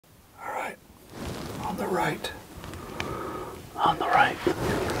On the right. On the right.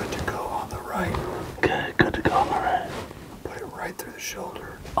 Good to go on the right. Okay, good to go on the right. Put it right through the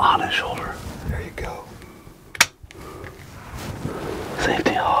shoulder. On his shoulder. There you go.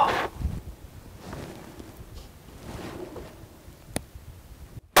 Safety off.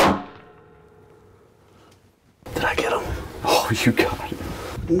 Did I get him? Oh, you got it.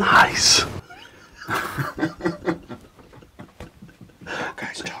 Nice.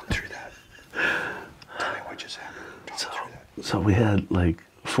 Guys, talk through that. Tell me what just happened. Talk through that. So we had like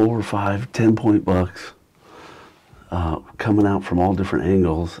 4 or 5 10-point bucks coming out from all different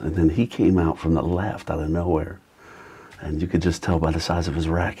angles, and then he came out from the left out of nowhere. And you could just tell by the size of his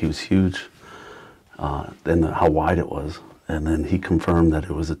rack, he was huge, and how wide it was. And then he confirmed that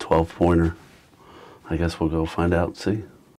it was a 12-pointer. I guess we'll go find out and see.